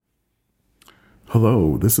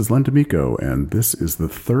Hello, this is Len D'Amico, and this is the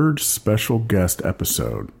third special guest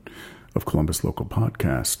episode of Columbus Local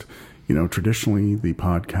Podcast. You know, traditionally, the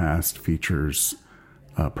podcast features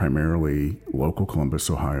primarily local Columbus,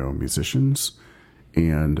 Ohio musicians,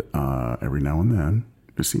 and every now and then,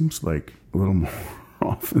 it seems like a little more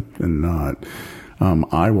often than not,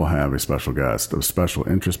 I will have a special guest, a special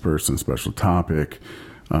interest person, special topic.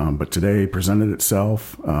 But today presented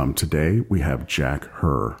itself. Today we have Jack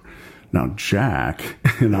Herr. Now, Jack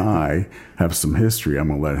and I have some history. I'm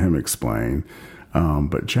going to let him explain.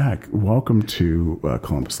 But Jack, welcome to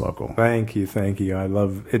Columbus Local. Thank you. I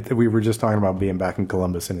love it. We were just talking about being back in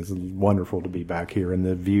Columbus, and it's wonderful to be back here, and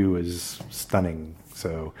the view is stunning.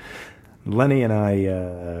 So Lenny and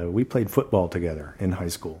I, we played football together in high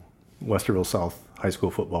school. Westerville South High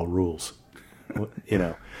School football rules, you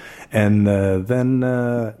know. And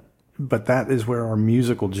but that is where our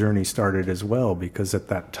musical journey started as well, because at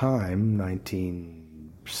that time,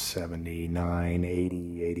 1979,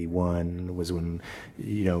 80, 81, was when,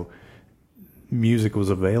 you know, music was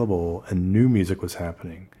available and new music was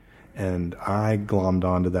happening. And I glommed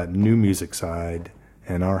onto that new music side,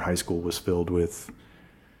 and our high school was filled with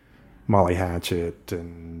Molly Hatchet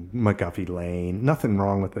and McGuffey Lane. Nothing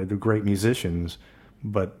wrong with it. They're great musicians.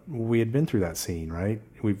 But we had been through that scene, right?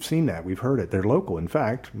 We've seen that. We've heard it. They're local. In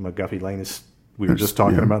fact, McGuffey Lane is, we were just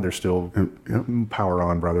talking about, they're still Power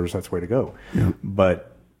On Brothers. That's the way to go. Yep.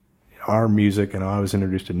 But our music, and I was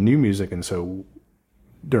introduced to new music. And so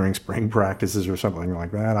during spring practices or something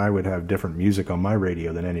like that, I would have different music on my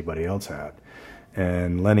radio than anybody else had.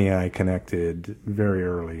 And Lenny and I connected very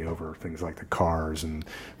early over things like the Cars and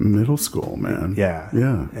middle school, man. Yeah.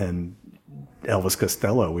 And Elvis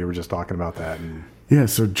Costello. We were just talking about that. And yeah,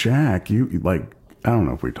 so Jack, you like, I don't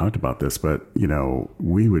know if we talked about this, but, you know,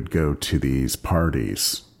 we would go to these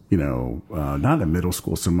parties, you know, not in middle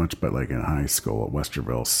school so much, but like in high school at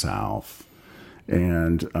Westerville South.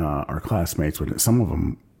 And our classmates some of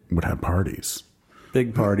them would have parties.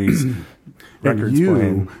 Big parties, records and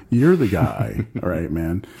playing. You're the guy, all right,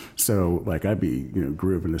 man. So like I'd be, you know,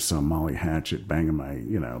 grooving to some Molly Hatchet, banging my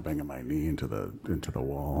knee into the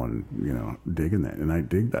wall, and you know, digging that, and I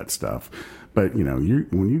dig that stuff. But you know,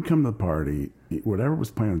 when you come to the party, whatever was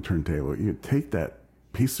playing on the turntable, you'd take that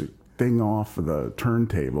piece of thing off of the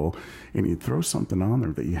turntable, and you'd throw something on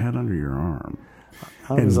there that you had under your arm,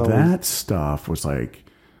 that stuff was like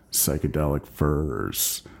psychedelic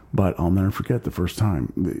furs. But I'll never forget the first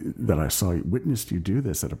time that I witnessed you do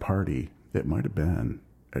this at a party that might have been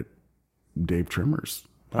at Dave Trimmer's.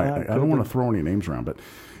 I don't want to throw any names around, but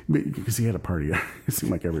because he had a party, it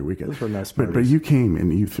seemed like every weekend. Those were nice parties. But you came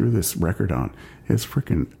and you threw this record on.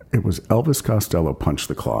 It was Elvis Costello Punch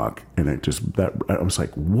the Clock, and I was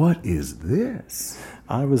like, what is this?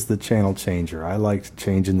 I was the channel changer. I liked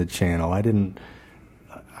changing the channel. I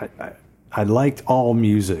liked all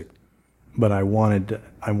music. But I wanted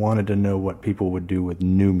to know what people would do with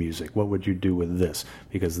new music. What would you do with this?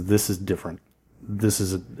 Because this is different. This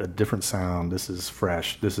is a different sound. This is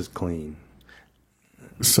fresh. This is clean.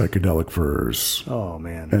 Psychedelic furs. Oh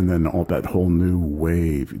man! And then all that whole new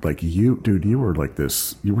wave. Like you were like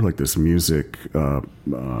this. You were like this music.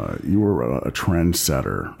 You were a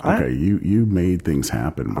trendsetter. Okay, you made things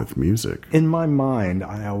happen with music. In my mind,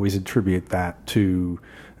 I always attribute that to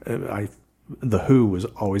The Who was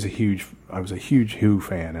always I was a huge Who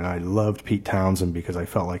fan, and I loved Pete Townsend because I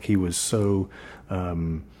felt like he was so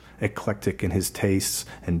eclectic in his tastes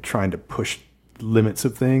and trying to push limits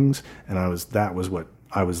of things. And that was what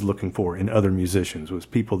I was looking for in other musicians, was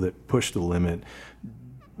people that pushed the limit,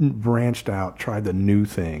 branched out, tried the new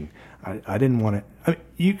thing. I didn't want to.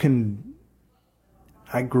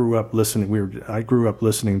 I grew up listening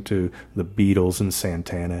to the Beatles and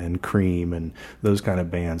Santana and Cream and those kind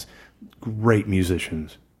of bands. Great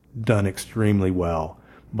musicians, done extremely well,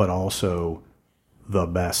 but also the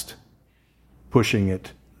best, pushing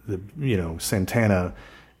it. Santana.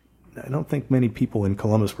 I don't think many people in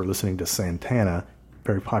Columbus were listening to Santana,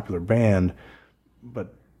 very popular band,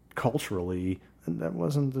 but culturally that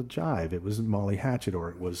wasn't the jive. It was Molly Hatchet, or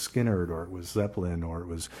it was Skinner, or it was Zeppelin, or it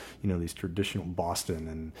was, you know, these traditional Boston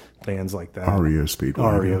and bands like that. REO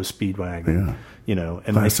Speedwagon. Yeah. You know,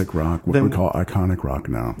 and classic rock, what we call iconic rock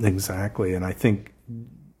now. Exactly. And I think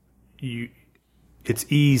it's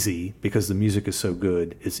easy, because the music is so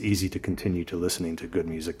good, it's easy to continue to listening to good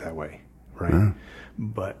music that way. Right. Yeah.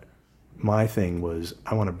 But my thing was,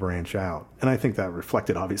 I want to branch out. And I think that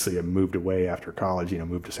reflected, obviously, I moved away after college,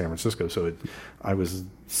 moved to San Francisco. So I was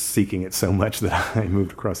seeking it so much that I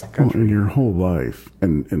moved across the country. Well, in your whole life,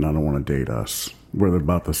 and I don't want to date us, we're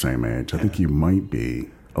about the same age. I think you might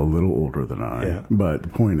be a little older than I. Yeah. But the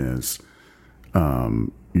point is,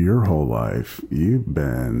 your whole life you've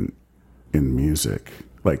been in music,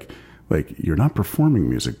 like you're not performing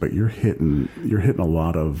music, but you're hitting a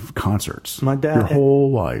lot of concerts. My dad, your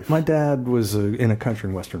whole life. My dad was in a country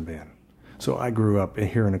and western band, so I grew up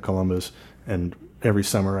here in Columbus, and every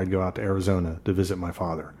summer I'd go out to Arizona to visit my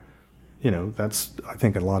father. You know, that's, I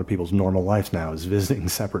think, a lot of people's normal life now is visiting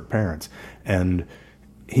separate parents. And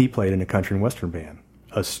he played in a country and western band,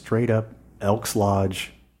 a straight up Elks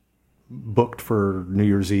Lodge, booked for New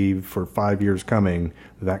Year's Eve for 5 years coming,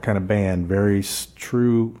 that kind of band, very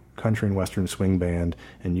true country and western swing band,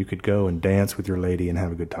 and you could go and dance with your lady and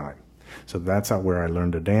have a good time. So that's where I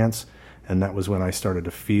learned to dance, and that was when I started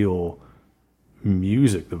to feel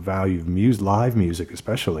music, the value of music, live music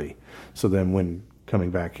especially. So then when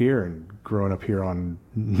coming back here and growing up here on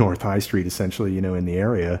North High Street, essentially, you know, in the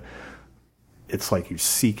area, it's like you're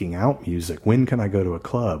seeking out music. When can I go to a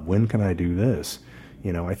club? When can I do this?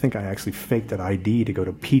 You know, I think I actually faked an ID to go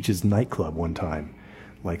to Peach's nightclub one time,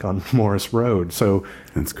 like on Morris Road. So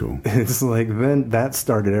that's cool. It's like, then that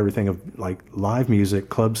started everything of like live music,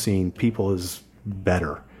 club scene, people is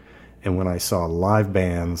better. And when I saw live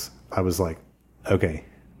bands, I was like, okay,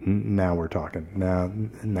 now we're talking. Now,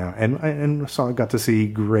 and so I got to see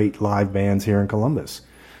great live bands here in Columbus.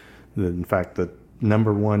 In fact, the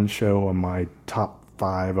number one show on my top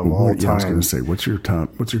 5 of all time. Yeah, I was going to say, what's your top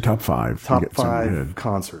 5? Top 5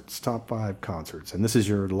 concerts. Top 5 concerts, and this is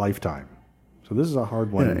your lifetime. So this is a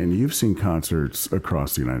hard one. Yeah, and you've seen concerts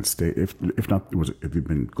across the United States. If not, have you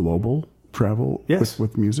been global travel? Yes.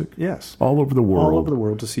 with music? Yes. All over the world. All over the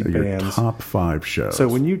world to see your bands. Top 5 shows. So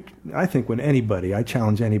I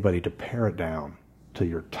challenge anybody to pare it down to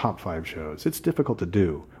your top 5 shows. It's difficult to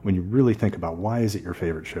do when you really think about, why is it your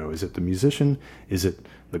favorite show? Is it the musician? Is it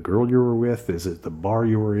the girl you were with? Is it the bar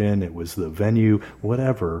you were in? It was the venue,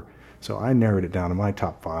 whatever. So I narrowed it down to my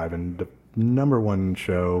top 5, and the number one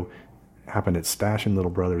show happened at Stash and Little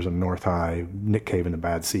Brothers in North High, Nick Cave and the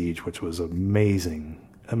Bad Siege, which was amazing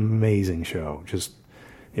show. Just,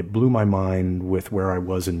 it blew my mind with where I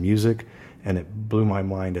was in music, and it blew my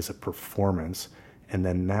mind as a performance. And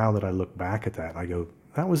then now that I look back at that, I go,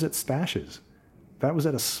 that was at Stash's. That was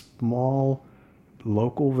at a small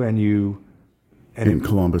local venue. In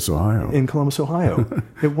Columbus, Ohio. In Columbus, Ohio.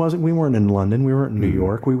 We weren't in London. We weren't in New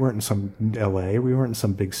York. We weren't in some LA. We weren't in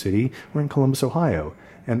some big city. We're in Columbus, Ohio.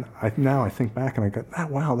 And now I think back and I go,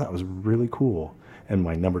 wow, that was really cool. And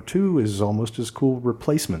my number 2 is almost as cool,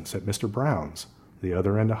 Replacements at Mr. Brown's, the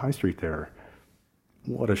other end of High Street there.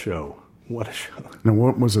 What a show. What a show. Now,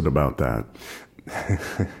 what was it about that?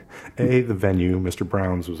 The venue, Mr.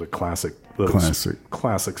 Brown's, was a classic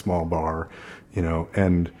small bar, you know,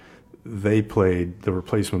 and they played, the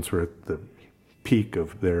Replacements were at the peak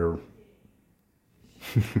of their,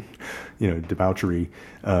 debauchery,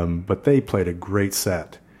 but they played a great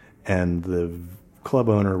set, and the club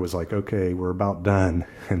owner was like, okay, we're about done,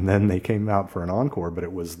 and then they came out for an encore, but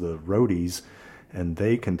it was the Roadies, and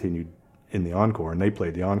they continued in the encore, and they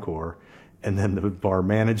played the encore. And then the bar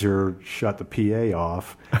manager shut the PA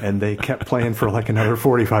off, and they kept playing for like another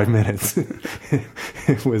 45 minutes.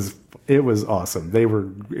 It was awesome.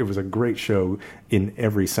 It was a great show in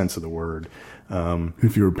every sense of the word.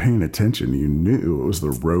 If you were paying attention, you knew it was the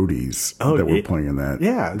Roadies that were playing that.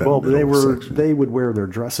 Yeah, they would wear their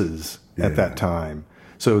dresses at that time.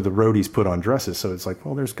 So the Roadies put on dresses. So it's like,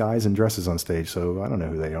 well, there's guys in dresses on stage. So I don't know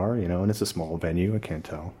who they are, and it's a small venue. I can't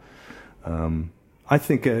tell. I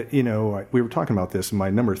think, we were talking about this. My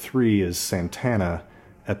number 3 is Santana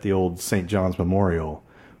at the old St. John's Memorial.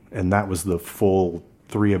 And that was the full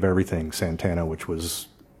 3 of everything, Santana, which was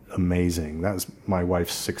amazing. That was my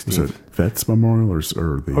wife's 16th. Was it Vets Memorial or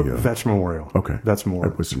the... Vets Memorial. Okay. Vets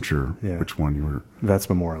Memorial. I wasn't sure which one you were... Vets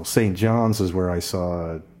Memorial. St. John's is where I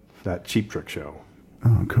saw that Cheap Trick show.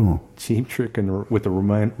 Oh, cool. Cheap Trick with the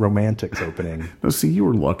Romantics opening. No, see, you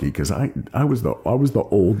were lucky because I was the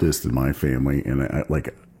oldest in my family, and I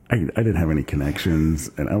didn't have any connections,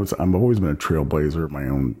 and I've always been a trailblazer of my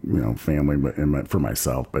own family, but for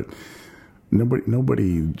myself, but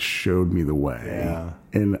nobody showed me the way. Yeah.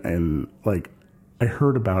 And I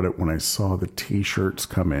heard about it when I saw the T-shirts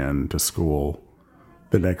come in to school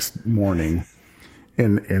the next morning.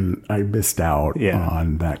 And I missed out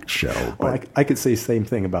on that show. Well, I could say the same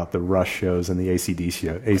thing about the Rush shows and the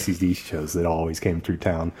ACD shows that always came through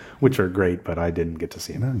town, which are great, but I didn't get to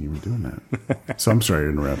see them. No, you were doing that. So I'm sorry to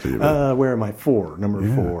interrupt you. Where am I? 4.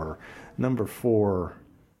 Number 4. Number 4.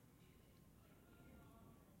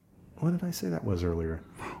 What did I say that was earlier?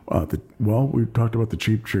 We talked about the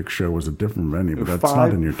Cheap Trick show was a different venue, but that's not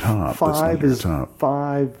in your top. 5 is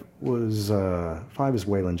 5 is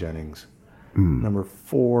Waylon Jennings. Number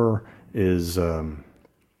 4 is, I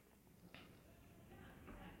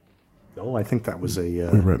think that was we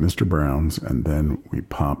were at Mr. Brown's, and then we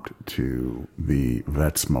popped to the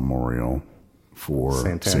Vets Memorial for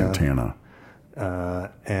Santana.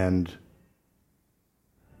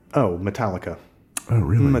 Metallica. Oh,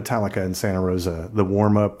 really? Metallica in Santa Rosa. The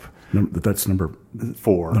warm-up. That's number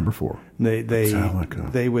 4. Number 4.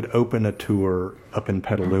 They would open a tour up in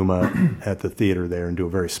Petaluma at the theater there and do a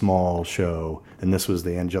very small show. And this was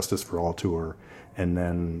the And Justice for All tour. And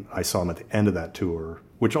then I saw them at the end of that tour,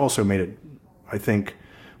 which also made it, I think,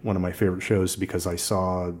 one of my favorite shows because I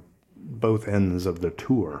saw both ends of the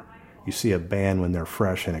tour. You see a band when they're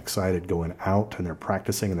fresh and excited going out and they're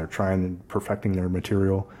practicing and they're trying and perfecting their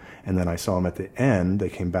material. And then I saw them at the end. They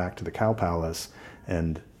came back to the Cow Palace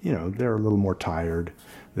and, they're a little more tired.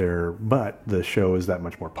 But the show is that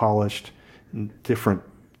much more polished. Different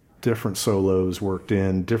solos worked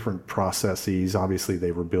in, different processes. Obviously,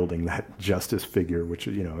 they were building that Justice figure, which,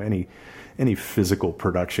 any physical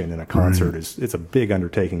production in a concert it's a big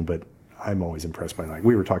undertaking, but I'm always impressed by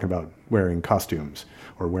we were talking about wearing costumes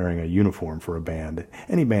or wearing a uniform for a band.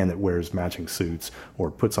 Any band that wears matching suits or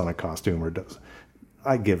puts on a costume or does,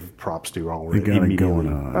 I give props to already immediately. Going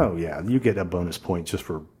on. Oh yeah, you get a bonus point just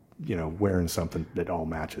for wearing something that all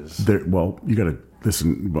matches. You got to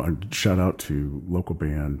listen. Shout out to local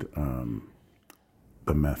band,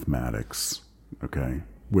 the Mathematics. Okay,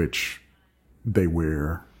 which they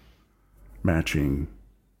wear matching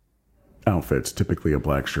outfits, typically a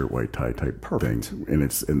black shirt, white tie type thing, and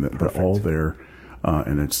it's they're all there,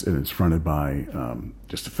 and it's fronted by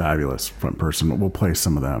just a fabulous front person. We'll play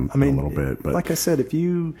some of them in a little bit, but like I said, if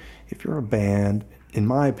you're a band, in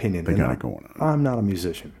my opinion, they got it going on. I'm not a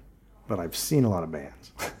musician, but I've seen a lot of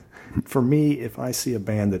bands. For me, if I see a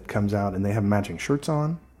band that comes out and they have matching shirts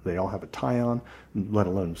on, they all have a tie on, let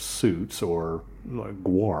alone suits or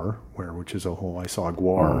Guar, which is I saw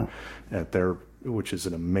Guar at their, which is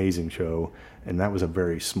an amazing show, and that was a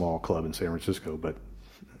very small club in San Francisco, but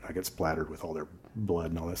I get splattered with all their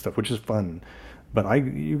blood and all that stuff, which is fun. But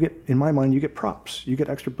in my mind, you get props. You get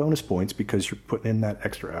extra bonus points because you're putting in that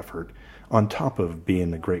extra effort on top of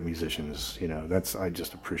being the great musicians. I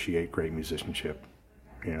just appreciate great musicianship.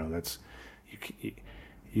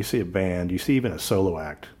 You see a band, you see even a solo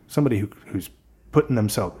act, somebody who's putting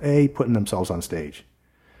themselves on stage.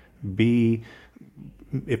 B,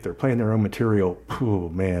 if they're playing their own material, oh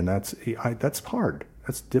man, that's hard.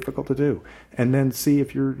 That's difficult to do. And then see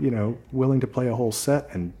if you're, willing to play a whole set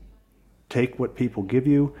and take what people give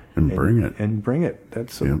you and bring it. And bring it.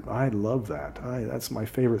 I love that. That's my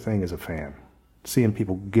favorite thing as a fan. Seeing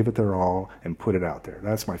people give it their all and put it out there.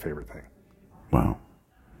 That's my favorite thing. Wow.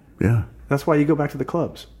 Yeah. That's why you go back to the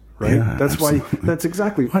clubs, right? Yeah, that's absolutely. why. That's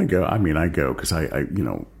exactly. I go because I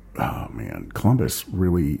oh man, Columbus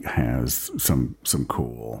really has some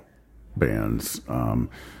cool bands.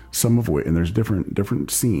 Some of which, and there's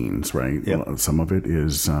different scenes, right? Yep. Some of it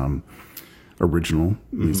is original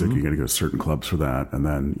music. Mm-hmm. You got to go to certain clubs for that, and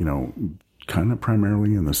then kind of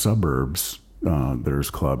primarily in the suburbs, there's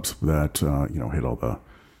clubs that hit all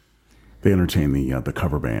they entertain the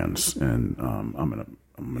cover bands, and I'm in a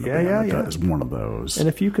band that is one of those. And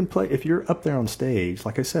if you can play, if you're up there on stage,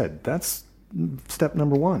 like I said, that's step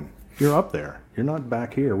number one. You're up there. You're not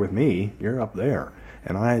back here with me. You're up there,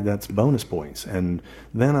 and that's bonus points. And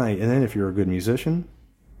then if you're a good musician,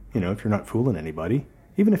 if you're not fooling anybody,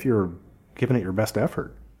 even if you're giving it your best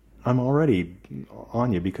effort, I'm already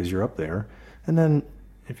on you because you're up there. And then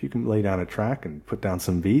if you can lay down a track and put down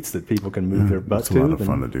some beats that people can move their butts to, it's a lot of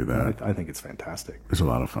fun to do that. I think it's fantastic. It's a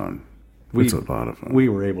lot of fun. It's a lot of fun. We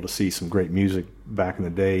were able to see some great music back in the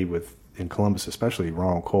day in Columbus, especially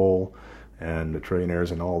Ronald Cole and the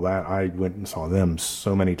Trillionaires and all that. I went and saw them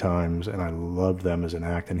so many times, and I loved them as an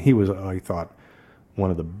act. And he was, I thought, one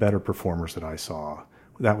of the better performers that I saw.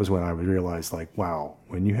 That was when I realized, wow,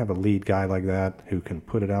 when you have a lead guy like that who can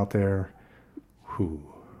put it out there,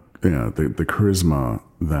 yeah, the charisma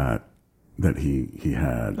that he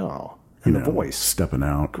had. Oh, and the voice. Stepping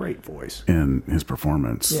out. Great voice. And his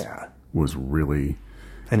performance was really...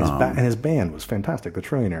 And his band was fantastic. The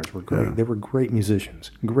Trillionaires were great. Yeah. They were great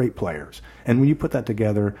musicians, great players. And when you put that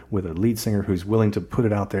together with a lead singer who's willing to put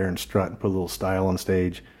it out there and strut and put a little style on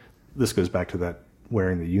stage, this goes back to that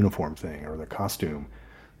wearing the uniform thing or the costume.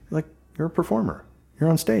 You're a performer. You're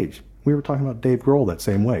on stage. We were talking about Dave Grohl that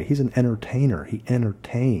same way. He's an entertainer. He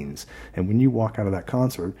entertains. And when you walk out of that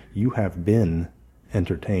concert, you have been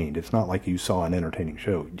entertained. It's not like you saw an entertaining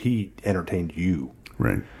show. He entertained you.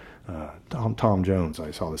 Right. Tom Jones,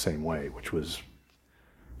 I saw the same way,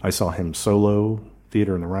 I saw him solo,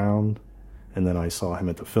 Theater in the Round, and then I saw him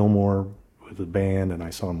at the Fillmore. It with a band, and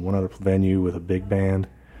I saw him one other venue with a big band,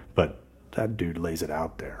 but that dude lays it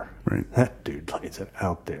out there. Right. That dude lays it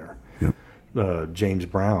out there. Yep. James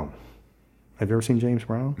Brown. Have you ever seen James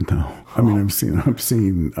Brown? No. I mean, I've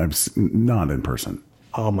seen, not in person.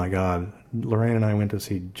 Oh my God. Lorraine and I went to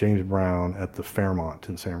see James Brown at the Fairmont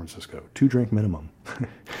in San Francisco. 2-drink minimum.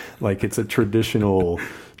 Like it's a traditional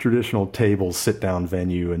table sit-down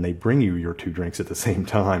venue, and they bring you your 2 drinks at the same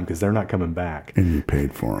time because they're not coming back. And you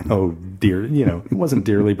paid for them. Oh, dear. You know, it wasn't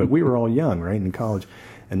dearly, but we were all young, right, in college.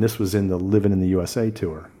 And this was in the Living in the USA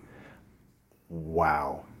tour.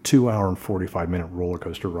 Wow. 2-hour and 45-minute roller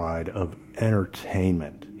coaster ride of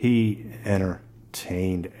entertainment. He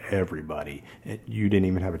entertained everybody. You didn't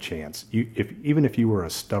even have a chance. Even if you were a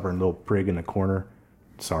stubborn little prig in the corner,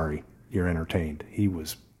 sorry, you're entertained. He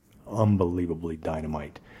was unbelievably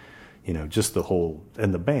dynamite. You know, just the whole,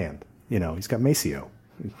 and the band, you know, he's got Maceo.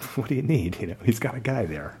 What do you need? You know, he's got a guy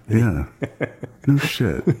there. Yeah. No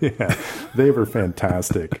shit. Yeah. They were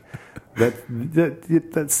fantastic. I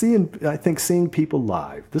think seeing people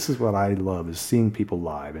live, this is what I love, is seeing people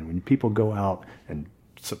live. And when people go out and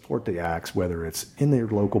support the acts, whether it's in their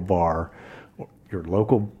local bar or your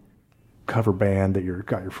local cover band that you've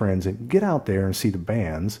got your friends in, get out there and see the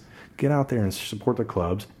bands, get out there and support the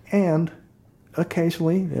clubs, and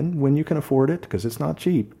occasionally, and when you can afford it, because it's not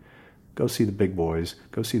cheap, go see the big boys,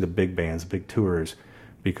 go see the big bands, big tours,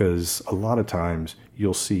 because a lot of times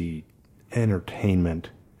you'll see entertainment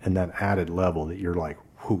and that added level that you're like,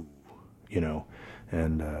 whoo, you know,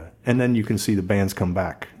 and then you can see the bands come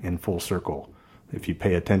back in full circle. If you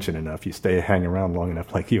pay attention enough, you hang around long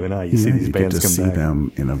enough, like you and I, you see these bands come back. You get to see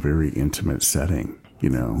them in a very intimate setting, you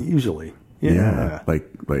know. Usually, yeah.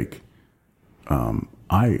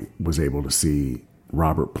 I was able to see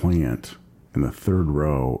Robert Plant in the 3rd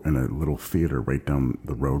row in a little theater right down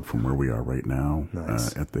the road from where we are right now.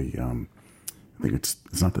 Nice. At the, I think it's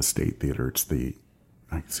not the State Theater, it's the.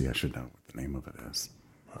 I should know what the name of it is.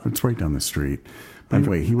 It's right down the street. By the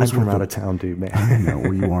way, he was from out of town, dude, man. I know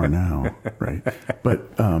where you are now, right? But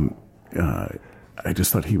I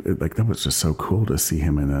just thought that was just so cool to see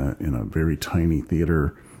him in a very tiny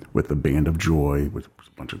theater with the Band of Joy, with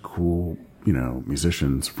a bunch of cool, you know,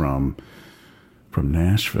 musicians from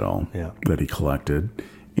Nashville that he collected,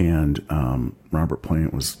 and Robert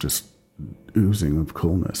Plant was just oozing of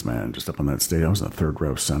coolness, man, just up on that stage. I was in the 3rd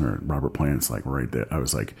row center. Robert Plant's like right there. I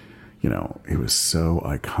was like, you know, he was so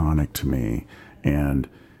iconic to me. And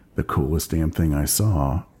the coolest damn thing I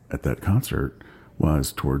saw at that concert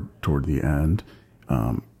was toward the end.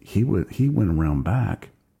 He went around back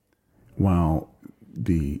while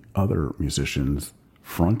the other musicians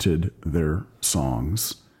fronted their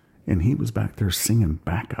songs, and he was back there singing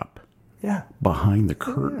backup. Yeah, behind the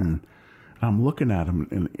curtain. Yeah. I'm looking at him,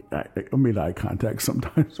 and I made eye contact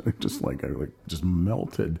sometimes. I just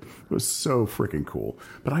melted. It was so freaking cool.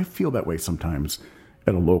 But I feel that way sometimes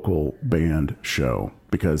at a local band show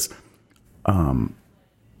because I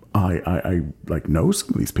like know some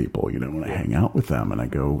of these people, you know, and I hang out with them and I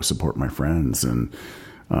go support my friends, and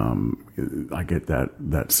I get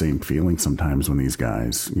that same feeling sometimes when these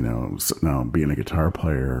guys, you know, now being a guitar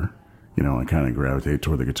player, you know, I kind of gravitate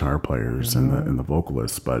toward the guitar players and the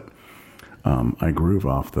vocalists, but I groove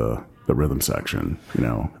off the rhythm section, you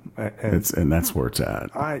know, and that's where it's at.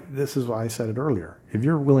 This is why I said it earlier. If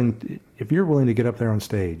you're willing to get up there on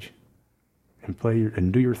stage and play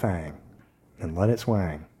and do your thing and let it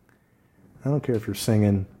swang, I don't care if you're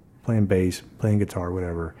singing, playing bass, playing guitar,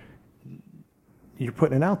 whatever. You're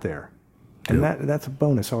putting it out there, and that's a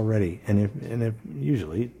bonus already. And if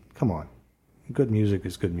usually, come on, good music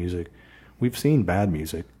is good music. We've seen bad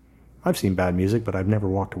music. I've seen bad music, but I've never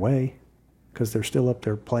walked away. Because they're still up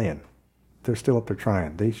there playing. They're still up there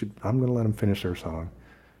trying. I'm going to let them finish their song.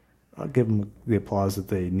 I'll give them the applause that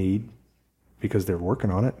they need because they're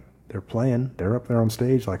working on it. They're playing. They're up there on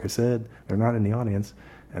stage, like I said. They're not in the audience.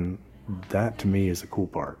 And that, to me, is the cool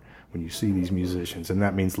part. When you see these musicians, and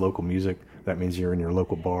that means local music. That means you're in your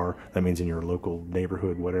local bar. That means in your local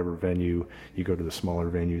neighborhood, whatever venue. You go to the smaller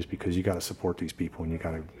venues because you got to support these people, and you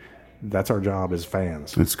got to. That's our job as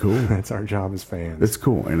fans. It's cool. That's our job as fans. It's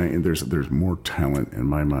cool, and there's more talent in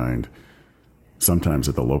my mind sometimes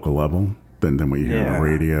at the local level than what you hear on the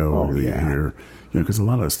radio or you hear, you know, because a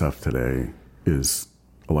lot of the stuff today is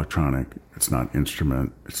electronic. It's not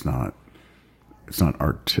instrument. It's not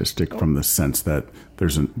artistic from the sense that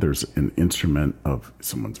there's an instrument of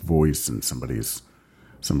someone's voice and somebody's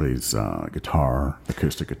guitar,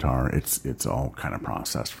 acoustic guitar. It's all kind of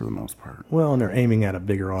processed for the most part. Well, and they're aiming at a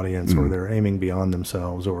bigger audience, or they're aiming beyond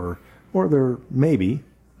themselves, or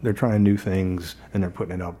they're trying new things and they're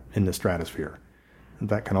putting it up in the stratosphere.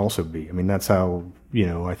 that can also be. I mean, that's how,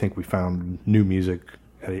 I think we found new music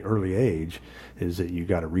at an early age, is that you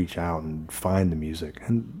got to reach out and find the music.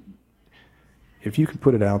 And if you can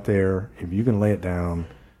put it out there, if you can lay it down,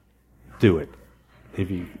 do it. If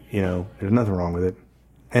there's nothing wrong with it.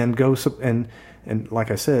 And go, and like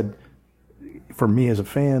I said, for me as a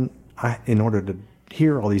fan, in order to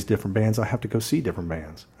hear all these different bands, I have to go see different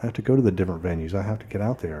bands. I have to go to the different venues. I have to get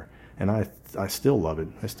out there. And I still love it.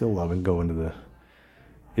 I still love it going to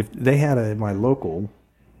if they had my local,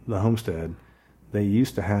 the Homestead, they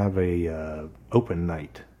used to have a open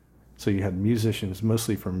night. So you had musicians,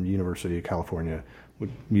 mostly from University of California,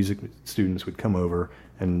 music students would come over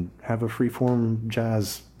and have a free-form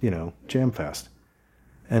jazz, jam fest.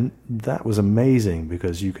 And that was amazing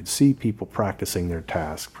because you could see people practicing their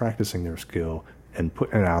task, practicing their skill, and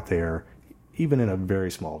putting it out there, even in a very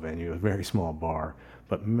small venue, a very small bar.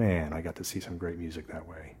 But man, I got to see some great music that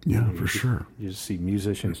way. Yeah, for sure. You just see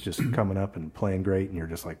musicians just coming up and playing great, and you're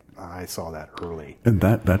just like, I saw that early. And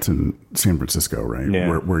that's in San Francisco, right?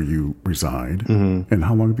 Yeah. Where you reside. Mm-hmm. And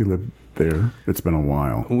how long have you lived there? It's been a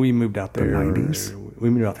while. We moved out there. The 90s? We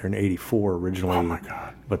moved out there in '84 originally. Oh my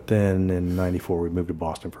God! But then in '94 we moved to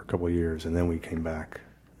Boston for a couple of years, and then we came back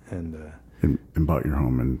and bought your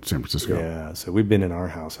home in San Francisco. Yeah, so we've been in our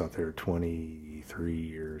house out there 23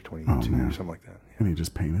 years, 22 or something like that. Yeah. And he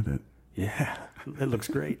just painted it. Yeah, it looks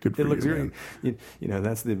great. Good for it looks you, great.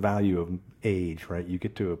 That's the value of age, right? You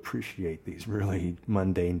get to appreciate these really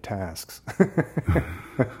mundane tasks.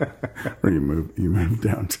 Or you move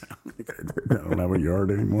downtown. I don't have a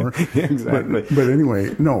yard anymore. Yeah, exactly. But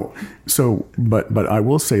anyway, no. So, but I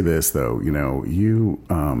will say this though, you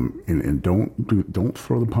and don't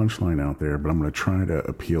throw the punchline out there. But I'm going to try to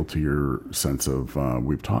appeal to your sense of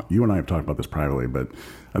you and I have talked about this privately, but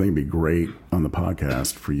I think it'd be great on the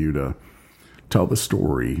podcast for you to tell the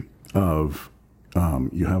story of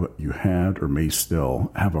you had or may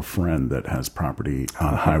still have a friend that has property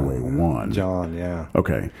on Highway 1. John, yeah.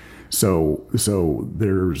 Okay. So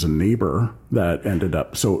there's a neighbor that ended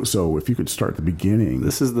up. So if you could start at the beginning.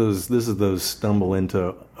 This is those stumble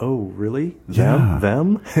into, oh really? Yeah.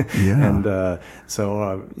 Them? Yeah.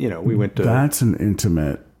 And we went to. That's an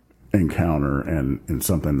intimate encounter and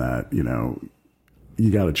something that you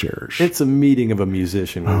got to cherish. It's a meeting of a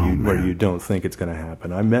musician where you don't think it's going to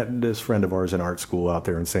happen. I met this friend of ours in art school out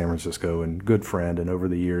there in San Francisco, and good friend. And over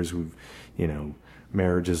the years, we've,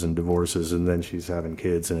 marriages and divorces, and then she's having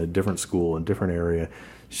kids in a different school, in a different area.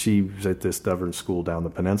 She's at this different school down the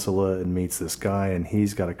peninsula and meets this guy, and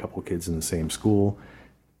he's got a couple kids in the same school.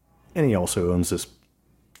 And he also owns this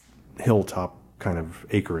hilltop kind of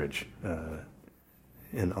acreage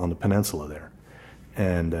on the peninsula there.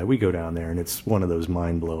 And we go down there, and it's one of those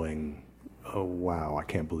mind-blowing, oh, wow, I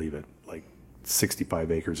can't believe it, like 65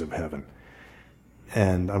 acres of heaven.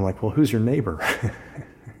 And I'm like, well, who's your neighbor?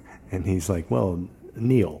 And he's like, well,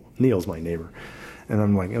 Neil. Neil's my neighbor. And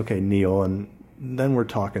I'm like, okay, Neil. And then we're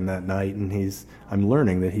talking that night, and I'm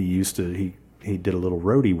learning that he did a little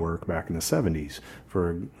roadie work back in the 70s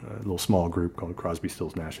for a little small group called Crosby,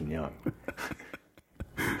 Stills, Nash & Young.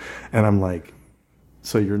 And I'm like,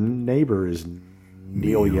 so your neighbor is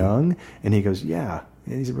Neil Young? And he goes, yeah,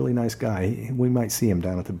 he's a really nice guy. We might see him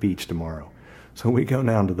down at the beach tomorrow. So we go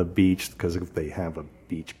down to the beach, because if they have a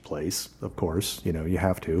beach place, of course, you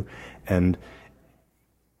have to. And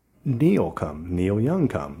Neil Young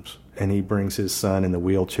comes, and he brings his son in the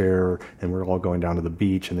wheelchair, and we're all going down to the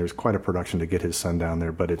beach, and there's quite a production to get his son down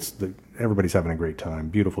there, but everybody's having a great time,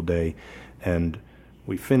 beautiful day. And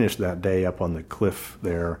we finished that day up on the cliff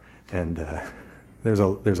there, and there's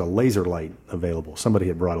a laser light available. Somebody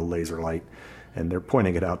had brought a laser light, and they're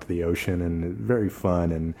pointing it out to the ocean, and very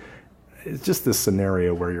fun. And it's just this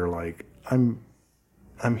scenario where you're like, I'm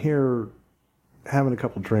here having a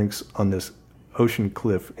couple drinks on this ocean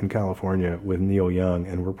cliff in California with Neil Young,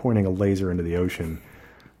 and we're pointing a laser into the ocean.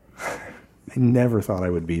 I never thought I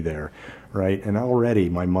would be there, right? And already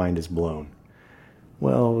my mind is blown.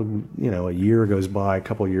 Well, a year goes by, a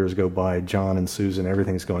couple of years go by, John and Susan,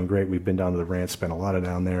 everything's going great. We've been down to the ranch, spent a lot of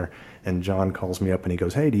down there, and John calls me up and he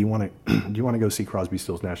goes, hey, do you want to go see Crosby,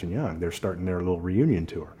 Stills, Nash & Young? They're starting their little reunion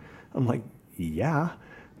tour. I'm like, yeah,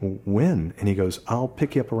 when? And he goes, I'll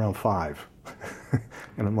pick you up around 5.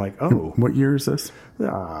 And I'm like, oh. What year is this?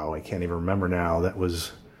 Oh, I can't even remember now. That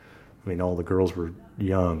was, all the girls were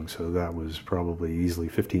young, so that was probably easily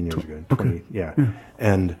 15 years ago. 20, okay. Yeah.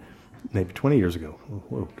 And maybe 20 years ago.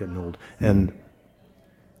 Whoa, getting old. And,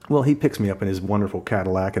 well, he picks me up in his wonderful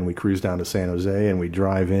Cadillac, and we cruise down to San Jose, and we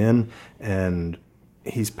drive in, and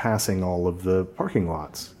he's passing all of the parking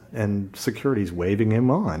lots, and security's waving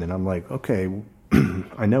him on. And I'm like, okay,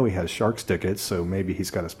 I know he has Sharks tickets, so maybe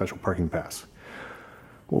he's got a special parking pass.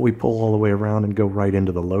 Well, we pull all the way around and go right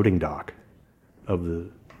into the loading dock of the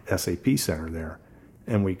SAP center there.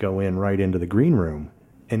 And we go in right into the green room.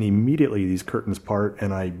 And immediately these curtains part,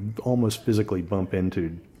 and I almost physically bump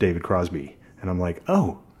into David Crosby. And I'm like,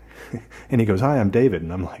 oh. And he goes, hi, I'm David.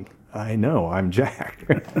 And I'm like, I know, I'm Jack.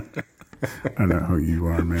 I know who you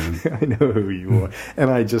are, man. I know who you are. And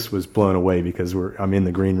I just was blown away because I'm in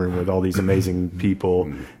the green room with all these amazing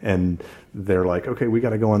people. And they're like, okay, we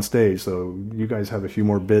got to go on stage. So you guys have a few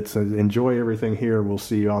more bits. Enjoy everything here. We'll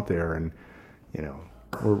see you out there. And, you know,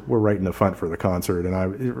 we're right in the front for the concert,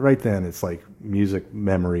 and right then it's like music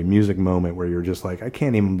memory, music moment where you're just like, I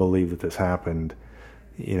can't even believe that this happened,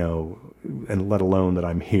 you know, and let alone that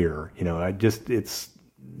I'm here, you know.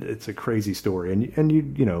 It's a crazy story, and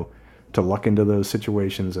you know, to luck into those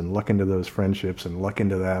situations and luck into those friendships and luck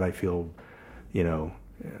into that, I feel, you know,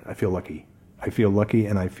 I feel lucky. I feel lucky,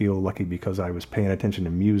 and I feel lucky because I was paying attention to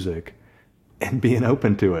music and being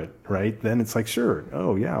open to it, right? Then it's like, sure,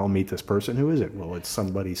 oh yeah, I'll meet this person. Who is it? Well, it's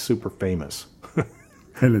somebody super famous.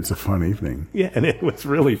 And it's a fun evening. Yeah, and it was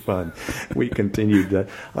really fun. We continued.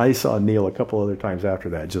 I saw Neil a couple other times after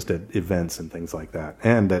that, just at events and things like that.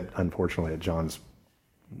 And unfortunately, at John's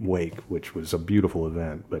wake, which was a beautiful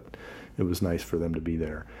event, but it was nice for them to be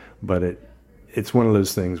there. But it's one of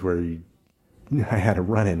those things where I had a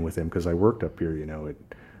run-in with him because I worked up here, you know, at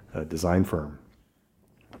a design firm.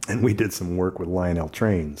 And we did some work with Lionel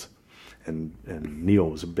Trains, and Neil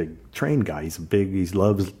was a big train guy. He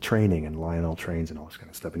loves training and Lionel Trains and all this kind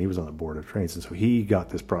of stuff. And he was on the board of trains, and so he got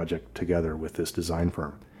this project together with this design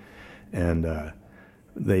firm, and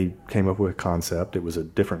they came up with a concept. It was a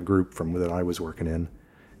different group from that I was working in,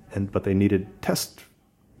 but they needed test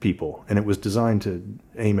people, and it was designed to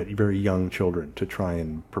aim at very young children to try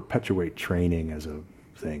and perpetuate training as a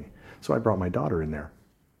thing. So I brought my daughter in there,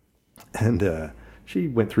 and she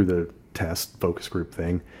went through the test focus group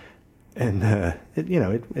thing, and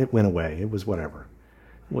it went away. It was whatever.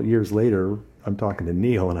 Well, years later, I'm talking to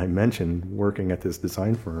Neil, and I mentioned working at this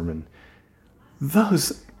design firm, and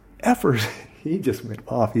those efforts, he just went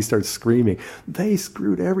off. He started screaming. They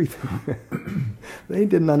screwed everything. They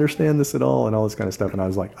didn't understand this at all, and all this kind of stuff. And I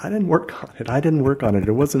was like, I didn't work on it.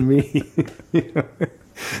 It wasn't me. You know?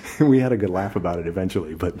 We had a good laugh about it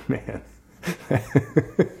eventually, but man.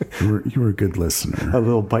 You were a good listener. A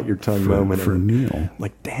little bite your tongue moment for Neil.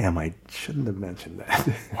 Like, damn, I shouldn't have mentioned that.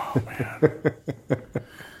 Oh man.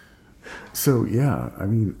 So yeah, I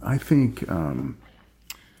mean, I think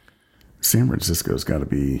San Francisco's got to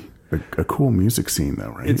be a cool music scene,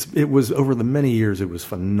 though, right? It was over the many years. It was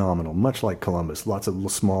phenomenal. Much like Columbus, lots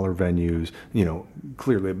of smaller venues. You know,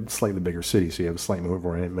 clearly a slightly bigger city, so you have slightly more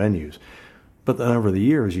venues. But then over the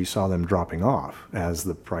years, you saw them dropping off as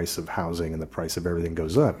the price of housing and the price of everything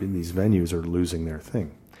goes up, and these venues are losing their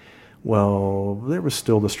thing. Well, there was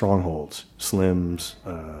still the strongholds, Slim's.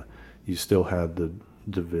 You still had the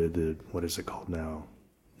what is it called now?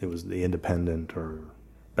 It was the Independent, or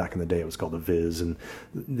back in the day it was called the Viz, and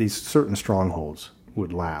these certain strongholds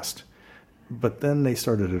would last. But then they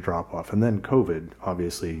started to drop off, and then COVID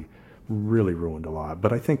obviously really ruined a lot.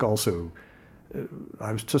 But I think also,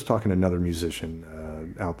 I was just talking to another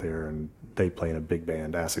musician out there, and they play in a big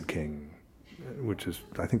band, Acid King, which is,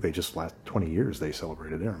 I think they just last 20 years they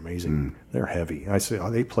celebrated. They're amazing. They're heavy.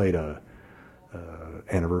 They played a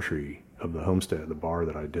anniversary of the Homestead, the bar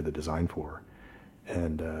that I did the design for,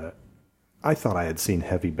 and I thought I had seen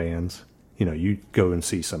heavy bands. You know, you go and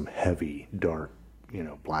see some heavy, dark, you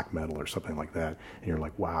know, black metal or something like that, and you're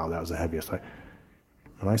like, wow, that was the heaviest.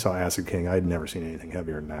 When I saw Acid King, I'd never seen anything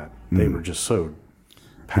heavier than that. They were just so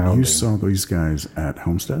pounding. You saw these guys at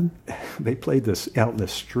Homestead? They played this out in the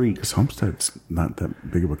street. Because Homestead's not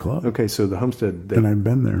that big of a club. Okay, so the Homestead... And I've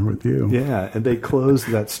been there with you. Yeah, and they closed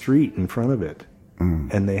that street in front of it.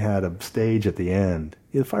 And they had a stage at the end.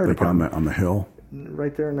 The fire department. On the hill?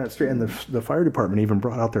 Right there in that street. And the fire department even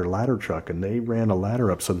brought out their ladder truck, and they ran a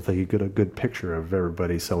ladder up so that they could get a good picture of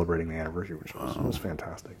everybody celebrating the anniversary, which was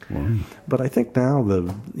fantastic. Wow. But I think now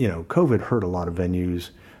COVID hurt a lot of venues,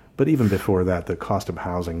 but even before that, the cost of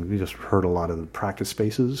housing, we just hurt a lot of the practice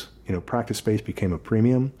spaces. You know, practice space became a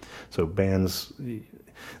premium, so bands,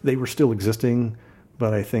 they were still existing,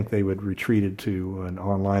 but I think they would retreated to an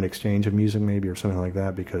online exchange of music maybe, or something like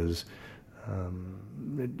that, because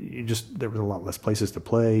there was a lot less places to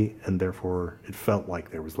play, and therefore it felt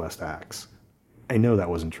like there was less acts. I know that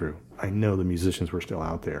wasn't true. I know the musicians were still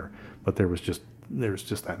out there, but there's just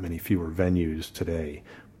that many fewer venues today.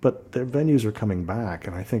 But their venues are coming back,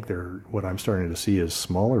 and I think what I'm starting to see is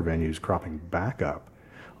smaller venues cropping back up.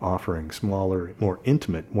 offering smaller, more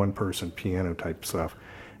intimate one-person piano type stuff.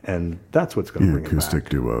 And that's what's going to bring it back. Acoustic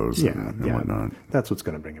duos and whatnot. That's what's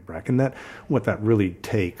going to bring it back. And what that really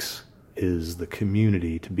takes is the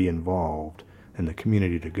community to be involved and the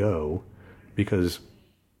community to go, because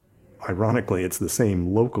ironically, it's the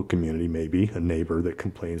same local community, maybe a neighbor that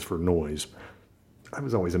complains for noise. I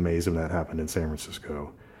was always amazed when that happened in San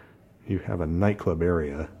Francisco. You have a nightclub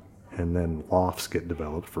area, and then lofts get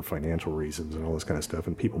developed for financial reasons and all this kind of stuff,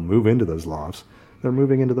 and people move into those lofts. They're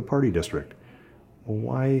moving into the party district.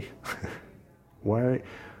 Well,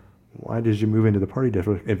 why did you move into the party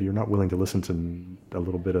district if you're not willing to listen to a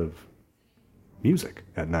little bit of music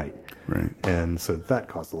at night? Right. And so that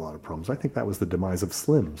caused a lot of problems. I think that was the demise of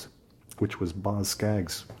Slim's, which was Boz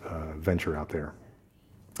Scaggs' venture out there.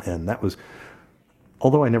 And that was,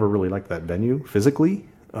 although I never really liked that venue physically,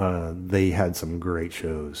 they had some great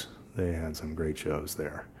shows. They had some great shows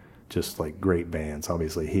there, just like great bands.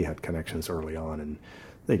 Obviously, he had connections early on, and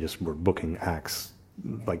they just were booking acts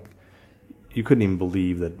like you couldn't even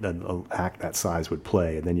believe that an act that size would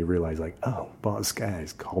play, and then you realize, like, oh, Boz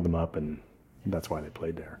Scaggs called them up, and that's why they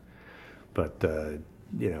played there. But the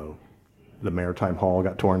Maritime Hall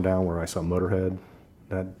got torn down where I saw Motorhead.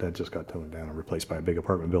 That just got torn down and replaced by a big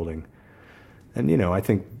apartment building. And I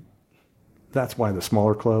think that's why the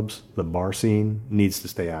smaller clubs, the bar scene, needs to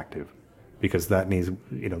stay active, because that needs,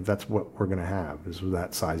 that's what we're going to have, is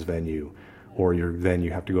that size venue. Or then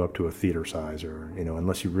you have to go up to a theater size, or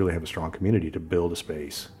unless you really have a strong community to build a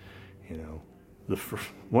space.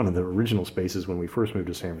 One of the original spaces when we first moved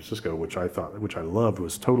to San Francisco, which I loved,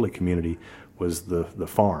 was totally community, was the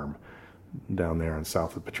farm down there on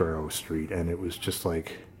south of Potrero Street, and it was just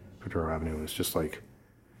like Potrero Avenue. It was just like,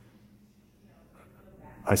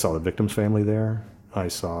 I saw the victim's family there. I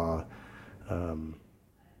saw, oh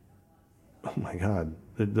my God.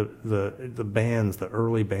 The bands, the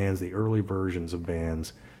early versions of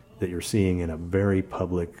bands that you're seeing in a very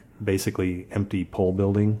public, basically empty pole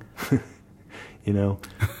building,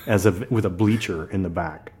 with a bleacher in the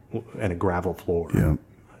back and a gravel floor. Yeah.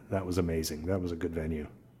 That was amazing. That was a good venue.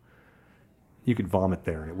 You could vomit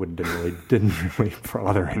there, and it didn't really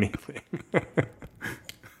bother anything.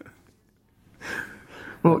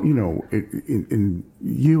 Well, in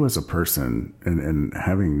you as a person, and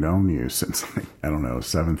having known you since, I don't know,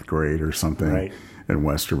 7th grade or something, right, in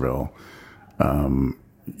Westerville,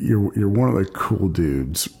 you're one of the cool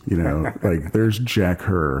dudes. Like there's Jack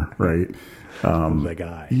Herr, right? The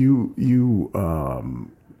guy. You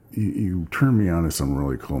turned me on to some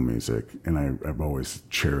really cool music, and I've always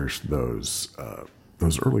cherished those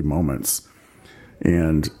early moments.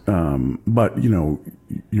 And, but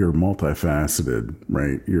you're multifaceted,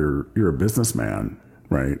 right? You're a businessman,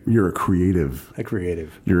 right? You're a creative.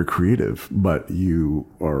 You're a creative, but you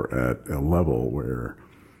are at a level where,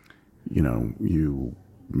 you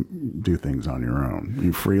do things on your own.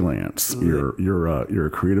 You freelance. You're a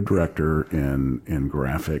creative director in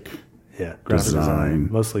graphic. Yeah, graphic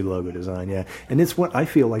design, mostly logo design. Yeah, and it's what I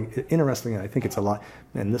feel like interesting. I think it's a lot.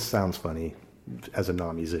 And this sounds funny as a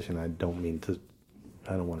non-musician. I don't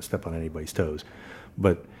want to step on anybody's toes,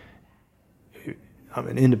 but I'm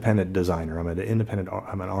an independent designer. I'm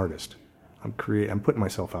an artist. I'm putting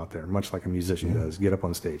myself out there, much like a musician does. Get up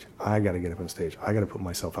on stage. I got to get up on stage. I got to put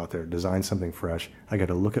myself out there, design something fresh. I got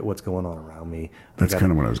to look at what's going on around me. That's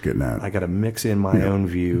kind of what I was getting at. I got to mix in my own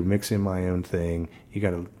view, mix in my own thing. You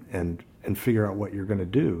got to and figure out what you're going to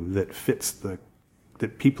do that fits that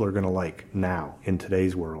people are going to like now in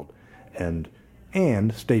today's world, and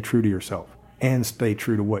stay true to yourself. And stay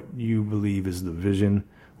true to what you believe is the vision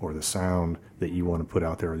or the sound that you want to put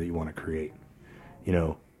out there or that you want to create.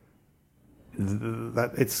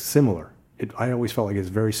 That it's similar. I always felt like it's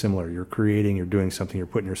very similar. You're creating, you're doing something, you're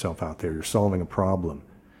putting yourself out there, you're solving a problem.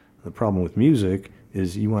 The problem with music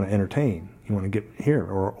is you want to entertain. You want to get here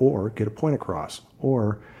or get a point across,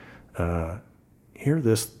 or hear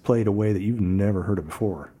this played a way that you've never heard it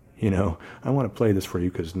before. I want to play this for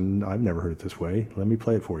you because I've never heard it this way. Let me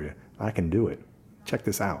play it for you. I can do it. Check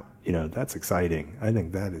this out. That's exciting. I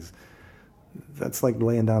think that's like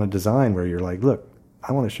laying down a design where you're like, look,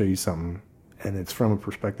 I want to show you something, and it's from a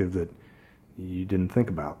perspective that you didn't think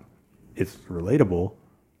about. It's relatable,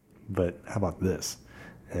 but how about this?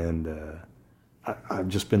 And I've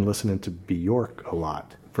just been listening to Bjork a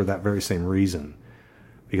lot for that very same reason,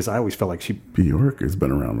 because I always felt like Bjork has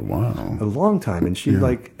been around a while, a long time, and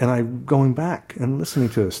and I'm going back and listening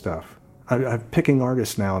to this stuff. I'm picking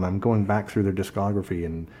artists now, and I'm going back through their discography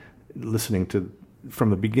and listening to from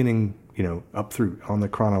the beginning, up through on the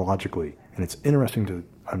chronologically. And it's interesting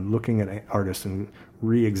I'm looking at artists and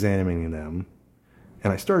re-examining them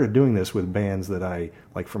And I started doing this with bands that I,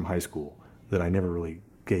 like from high school, that I never really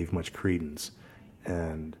gave much credence.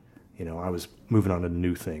 And, you know, I was moving on to a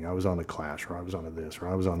new thing. I was on to Clash, or I was on to this, or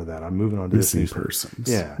I was on to that. I'm moving on to this new persons.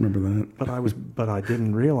 Yeah. Remember that? But I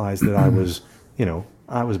didn't realize that I was, you know,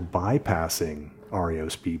 I was bypassing REO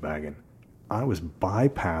Speedwagon. I was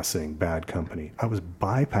bypassing Bad Company. I was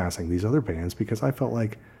bypassing these other bands because I felt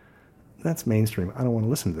like that's mainstream. I don't want to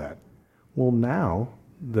listen to that. Well, now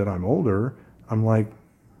that I'm older, I'm like,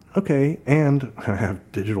 okay, and I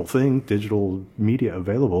have digital media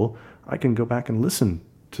available. I can go back and listen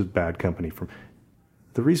to Bad Company. From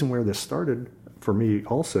the reason where this started for me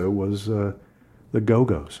also was the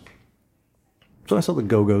Go-Go's. So I saw the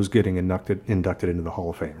Go-Go's getting inducted into the Hall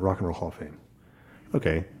of Fame, Rock and Roll Hall of Fame.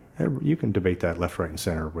 Okay, you can debate that left, right, and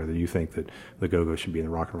center, whether you think that the Go-Go's should be in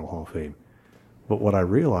the Rock and Roll Hall of Fame. But what I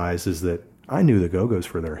realized is that I knew the Go-Go's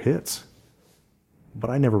for their hits, but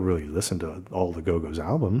I never really listened to all the Go-Go's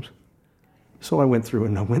albums. So I went through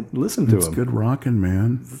and listened to them. It's good rocking,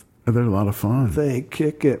 man. They're a lot of fun. They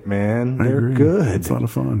kick it, man. I They're agree. good. It's a lot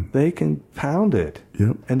of fun. They can pound it.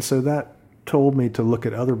 Yep. And so that told me to look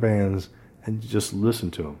at other bands and just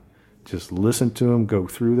listen to them. Just listen to them, go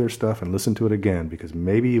through their stuff, and listen to it again, because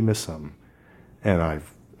maybe you missed something. And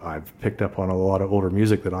I've picked up on a lot of older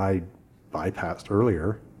music that I bypassed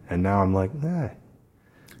earlier, and now I'm like,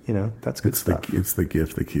 you know, that's good stuff. It's the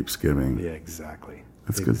gift that keeps giving. Yeah, exactly.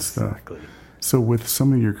 That's good stuff. Exactly. So with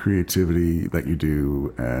some of your creativity that you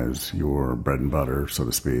do as your bread and butter, so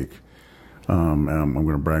to speak, and I'm going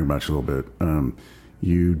to brag about you a little bit.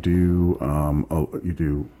 You do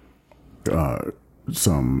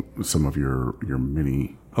some of your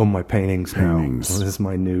mini my paintings now. paintings. This is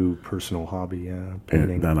my new personal hobby. Yeah,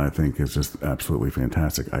 painting. And that I think is just absolutely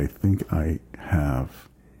fantastic. I think I have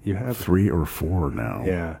You have 3 or 4 now.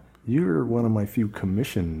 Yeah, you're one of my few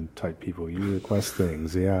commission type people. You request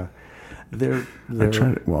things. Yeah, they're I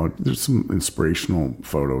try to, well, there's some inspirational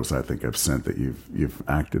photos I think I've sent that you've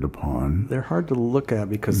acted upon. they're hard to look at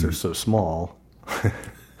because they're so small.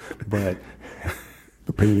 But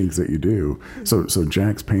The paintings that you do. So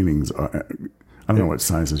Jack's paintings are, I don't know what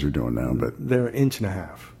sizes you're doing now, but they're 1.5 inches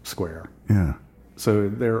square. yeah. So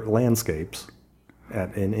they're landscapes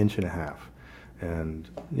at 1.5 inches. And,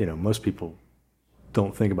 you know, most people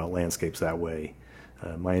don't think about landscapes that way.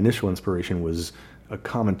 My initial inspiration was a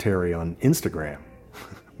commentary on Instagram,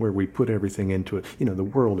 where we put everything into it. You know, the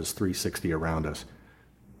world is 360 around us.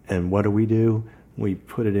 And what do? We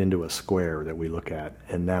put it into a square that we look at,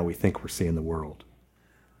 and now we think we're seeing the world.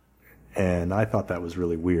 And I thought that was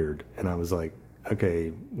really weird. And I was like, okay,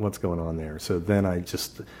 what's going on there? So then I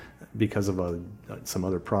just, because of some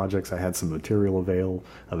other projects, I had some material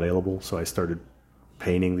available. So I started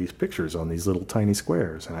painting these pictures on these little tiny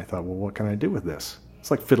squares. And I thought, well, what can I do with this?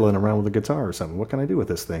 It's like fiddling around with a guitar or something. What can I do with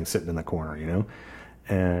this thing sitting in the corner, you know?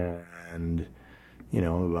 And, you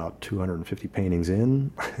know, about 250 paintings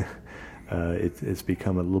in, it's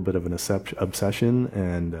become a little bit of an obsession.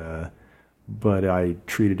 And, but I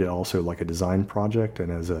treated it also like a design project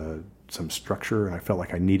and as some structure, and I felt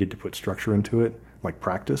like I needed to put structure into it, like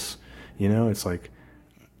practice. You know, it's like,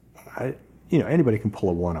 anybody can pull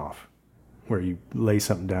a one off, where you lay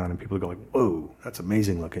something down and people go like, whoa, that's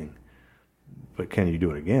amazing looking. But can you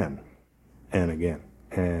do it again and again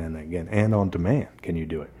and again and on demand? Can you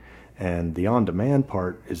do it? And the on demand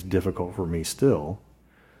part is difficult for me still,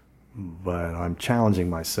 but I'm challenging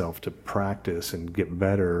myself to practice and get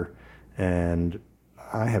better. And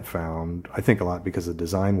I have found, I think a lot because of the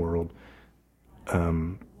design world,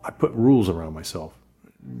 I put rules around myself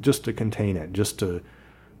just to contain it, just to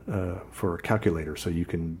for a calculator, so you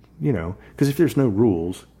can, you know, because if there's no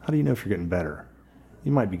rules, how do you know if you're getting better?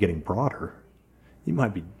 You might be getting broader. You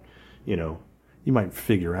might be, you know, you might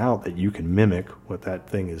figure out that you can mimic what that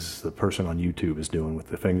thing is, the person on YouTube is doing with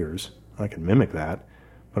the fingers. I can mimic that,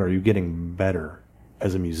 but are you getting better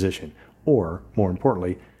as a musician? Or, more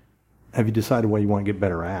importantly, have you decided what you want to get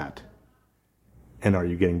better at? And are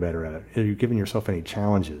you getting better at it? Are you giving yourself any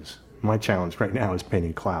challenges? My challenge right now is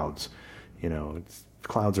painting clouds. You know,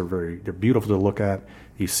 clouds are they're beautiful to look at.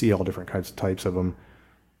 You see all different types of them.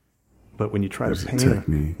 But when you try to paint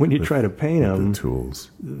them, the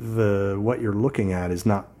tools, what you're looking at is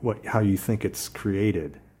not how you think it's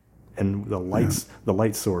created. And the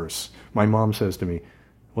light source. My mom says to me,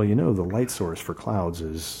 well, you know, the light source for clouds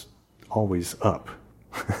is always up.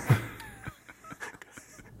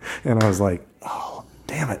 And I was like, oh,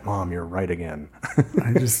 damn it, Mom, you're right again.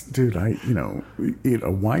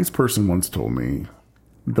 A wise person once told me,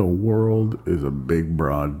 the world is a big,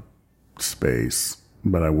 broad space,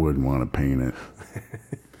 but I wouldn't want to paint it.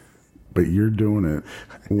 but you're doing it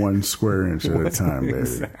 1 square inch at a time, baby.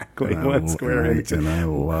 Exactly, 1 square inch. And I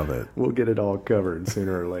love it. We'll get it all covered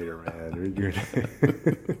sooner or later,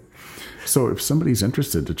 man. So if somebody's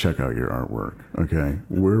interested to check out your artwork, okay,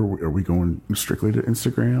 where are we going? Strictly to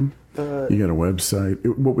Instagram? You got a website?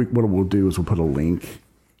 What we'll do is we'll put a link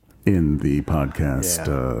in the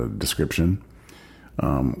podcast description,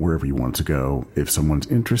 wherever you want to go. If someone's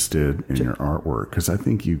interested in your artwork, because I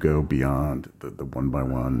think you go beyond the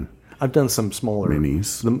 1x1. I've done some smaller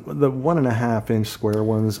minis. The 1.5 inch square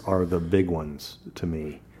ones are the big ones to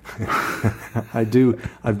me. I've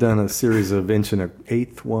done a series of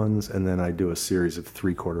 1.1 ones, and then I do a series of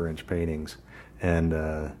 3/4 inch paintings, and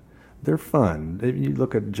they're fun. You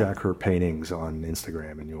look at Jack Herr paintings on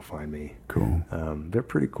Instagram, and you'll find me. Cool. They're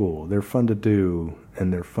pretty cool. They're fun to do,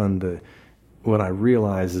 and they're fun to. What I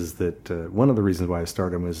realize is that one of the reasons why I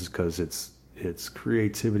started them is because it's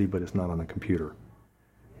creativity, but it's not on a computer.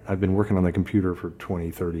 I've been working on the computer for 20,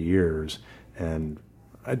 30 years, and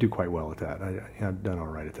I do quite well at that. I've done all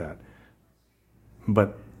right at that.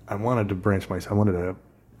 But I wanted to branch myself. I wanted to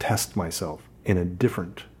test myself in a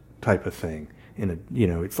different type of thing.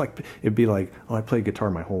 It's like, it'd be like, oh, I played guitar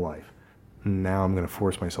my whole life. Now I'm going to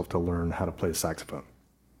force myself to learn how to play the saxophone.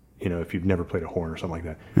 If you've never played a horn or something like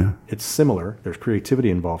that. Yeah. It's similar. There's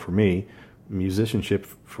creativity involved for me, musicianship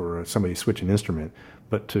for somebody switching an instrument,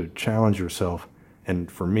 but to challenge yourself.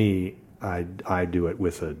 And for me, I do it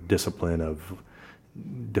with a discipline of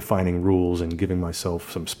defining rules and giving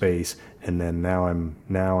myself some space. And then now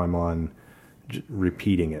I'm on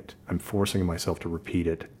repeating it. I'm forcing myself to repeat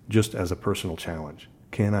it just as a personal challenge.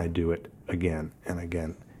 Can I do it again and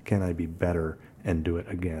again? Can I be better and do it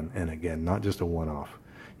again and again? Not just a one-off,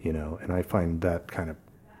 And I find that kind of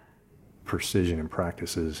precision in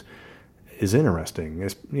practice is interesting.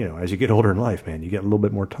 As you get older in life, man, you get a little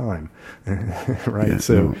bit more time, right? Yeah,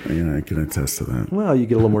 so I can attest to that. Well, you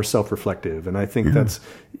get a little more self-reflective, and I think that's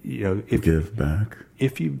if give back.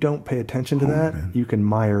 If you don't pay attention to that, man, you can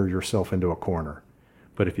mire yourself into a corner.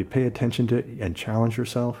 But if you pay attention to it and challenge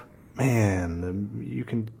yourself, man, you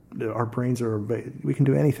can. Our brains we can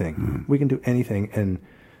do anything. Mm. We can do anything, and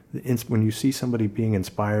when you see somebody being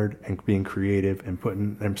inspired and being creative and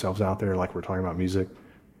putting themselves out there, like we're talking about music.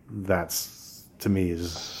 That's to me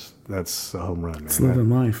that's a home run, man. It's living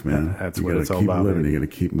life, man. That's what it's all about. You got to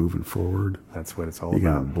keep moving forward. That's what it's all about. You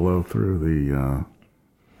got to blow through the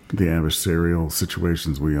adversarial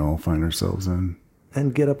situations we all find ourselves in,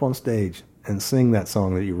 and get up on stage and sing that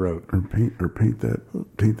song that you wrote, or paint that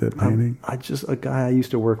painting. A guy I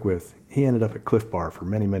used to work with. He ended up at Cliff Bar for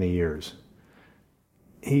many, many years.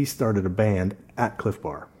 He started a band at Cliff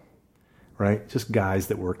Bar, right? Just guys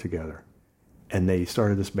that work together. And they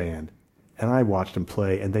started this band, and I watched them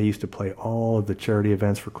play, and they used to play all of the charity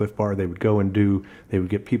events for Cliff Bar. They would they would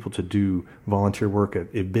get people to do volunteer work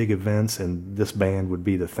at big events, and this band would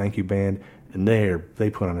be the thank you band, and they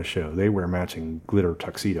put on a show. They wear matching glitter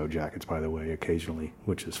tuxedo jackets, by the way, occasionally,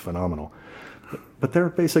 which is phenomenal. But they're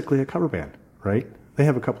basically a cover band, right? They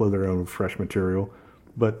have a couple of their own fresh material,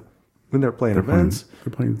 but when they're playing events,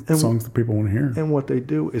 they're playing songs that people want to hear. And what they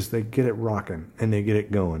do is they get it rocking and they get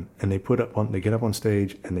it going, and they get up on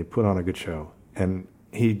stage and they put on a good show. And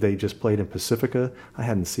they just played in Pacifica. I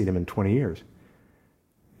hadn't seen him in 20 years,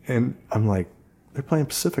 and I'm like, they're playing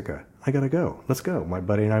Pacifica. I gotta go. Let's go. My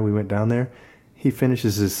buddy and I, we went down there. He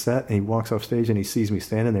finishes his set and he walks off stage and he sees me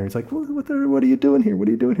standing there. He's like, what are you doing here? What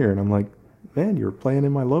are you doing here? And I'm like, man, you're playing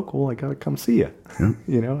in my local. I gotta come see you.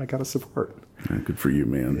 Yeah. I gotta support. Yeah, good for you,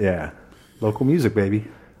 man. Yeah. Local music, baby.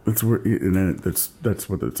 That's what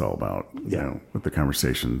it's all about. Yeah. With the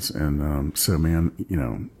conversations. And so,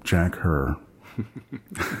 man, Jack Herr,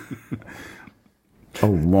 a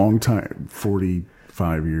long time,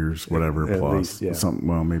 45 years, whatever, At plus least, yeah. something.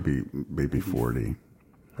 Well, maybe 40.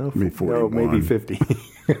 Maybe 50.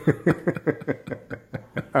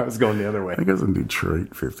 I was going the other way. I guess in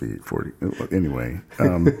Detroit, 50, 40. Anyway,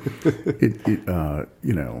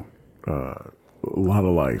 a lot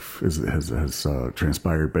of life has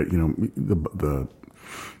transpired, but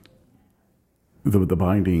the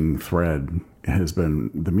binding thread has been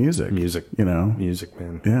the music. Music,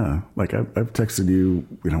 man. Yeah, like I've texted you,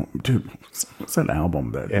 dude, what's that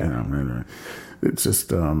album that? Yeah. It's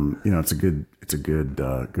just it's a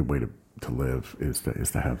good way to live is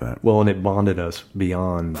to have that. Well, and it bonded us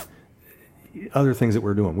beyond other things that we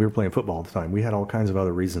were doing. We were playing football all the time. We had all kinds of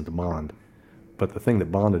other reasons to bond, but the thing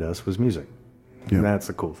that bonded us was music. Yeah. And that's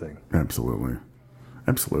a cool thing. Absolutely.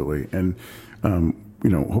 And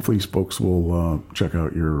hopefully folks will check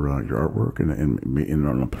out your artwork and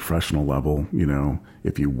on a professional level.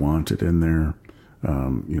 If you want it in there,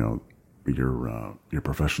 your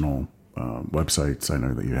professional websites. I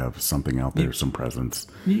know that you have something out there, some presence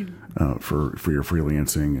for your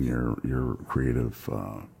freelancing and your creative.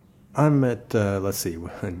 I'm at, let's see,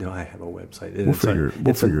 do I have a website?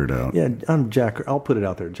 We'll figure it out. Yeah, I'm Jacker. I'll put it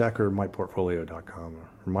out there, jackermyportfolio.com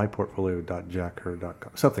or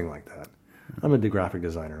myportfolio.jacker.com, something like that. I'm a graphic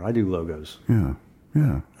designer. I do logos. Yeah.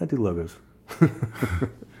 I do logos.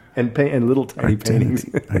 and little tiny paintings.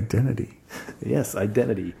 Identity. Yes,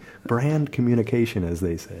 identity. Brand communication, as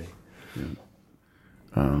they say.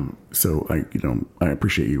 Yeah. So I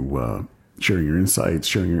appreciate you sharing your insights,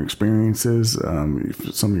 sharing your experiences,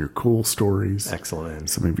 some of your cool stories. Excellent.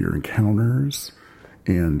 Some of your encounters.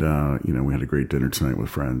 And, we had a great dinner tonight with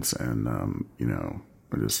friends. And,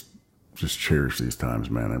 I just cherish these times,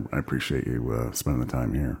 man. I appreciate you spending the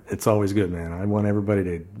time here. It's always good, man. I want everybody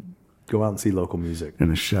to go out and see local music.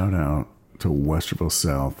 And a shout out to Westerville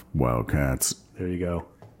South Wildcats. There you go.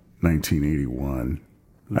 1981.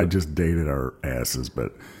 I just dated our asses,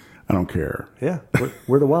 but I don't care. Yeah,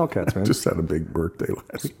 we're the Wildcats, man. Just had a big birthday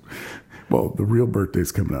last. Well, the real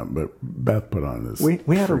birthday's coming up, but Beth put on this.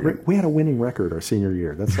 We had a winning record our senior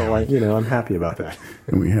year. That's all I'm happy about that.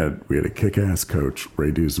 And we had a kick-ass coach,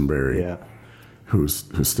 Ray Dusenberry. Yeah. Who's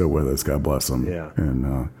still with us. God bless him. Yeah.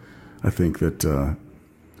 And I think that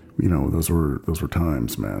those were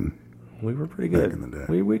times, man. We were pretty good. Back in the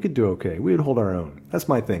day. We could do okay. We would hold our own. That's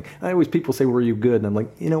my thing. People say, "Were you good?" And I'm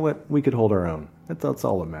like, you know what? We could hold our own. That's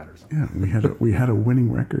all that matters. Yeah, we had a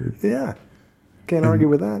winning record. Yeah, can't argue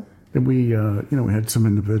with that. And we had some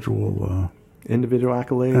individual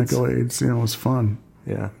accolades. Accolades. It was fun.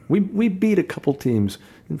 Yeah, we beat a couple teams.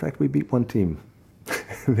 In fact, we beat one team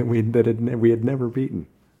that we had never beaten.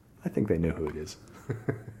 I think they know who it is.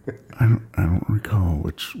 I don't recall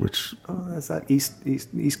which. Oh, that's that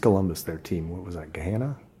East Columbus. Their team. What was that?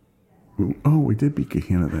 Gahanna? Oh, we did beat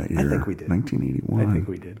Gahanna that year. I think we did. 1981. I think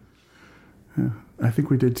we did. Yeah, I think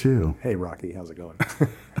we did too. Hey, Rocky, how's it going?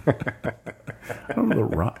 I don't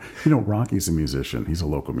know. Rocky's a musician. He's a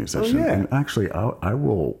local musician. Oh, yeah. And actually,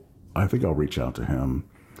 I think I'll reach out to him.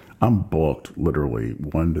 I'm booked literally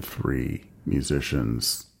 1 to 3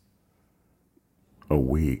 musicians a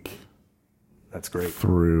week. That's great.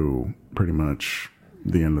 Through pretty much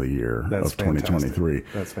the end of the year of 2023.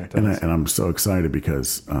 That's fantastic. And I'm so excited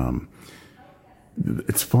because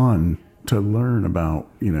it's fun to learn about,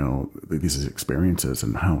 these experiences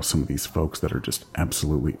and how some of these folks that are just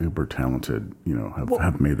absolutely uber talented,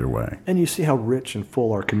 have made their way. And you see how rich and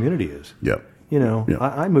full our community is. Yep. Yep.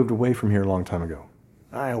 I moved away from here a long time ago.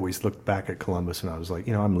 I always looked back at Columbus and I was like,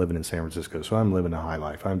 I'm living in San Francisco, so I'm living a high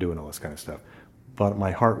life. I'm doing all this kind of stuff. But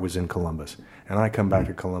my heart was in Columbus. And I come back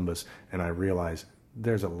to Columbus and I realize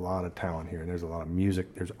there's a lot of talent here and there's a lot of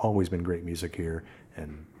music. There's always been great music here.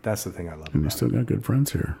 And that's the thing I love about it. And you still got good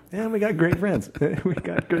friends here. Yeah, we got great friends. We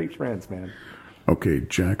got great friends, man. Okay,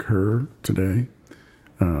 Jack Herr today,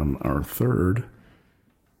 our third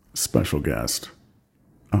special guest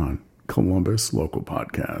on Columbus Local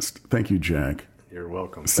Podcast. Thank you, Jack. You're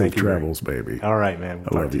welcome. Safe travels, baby. All right, man.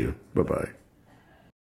 I love you. Bye-bye.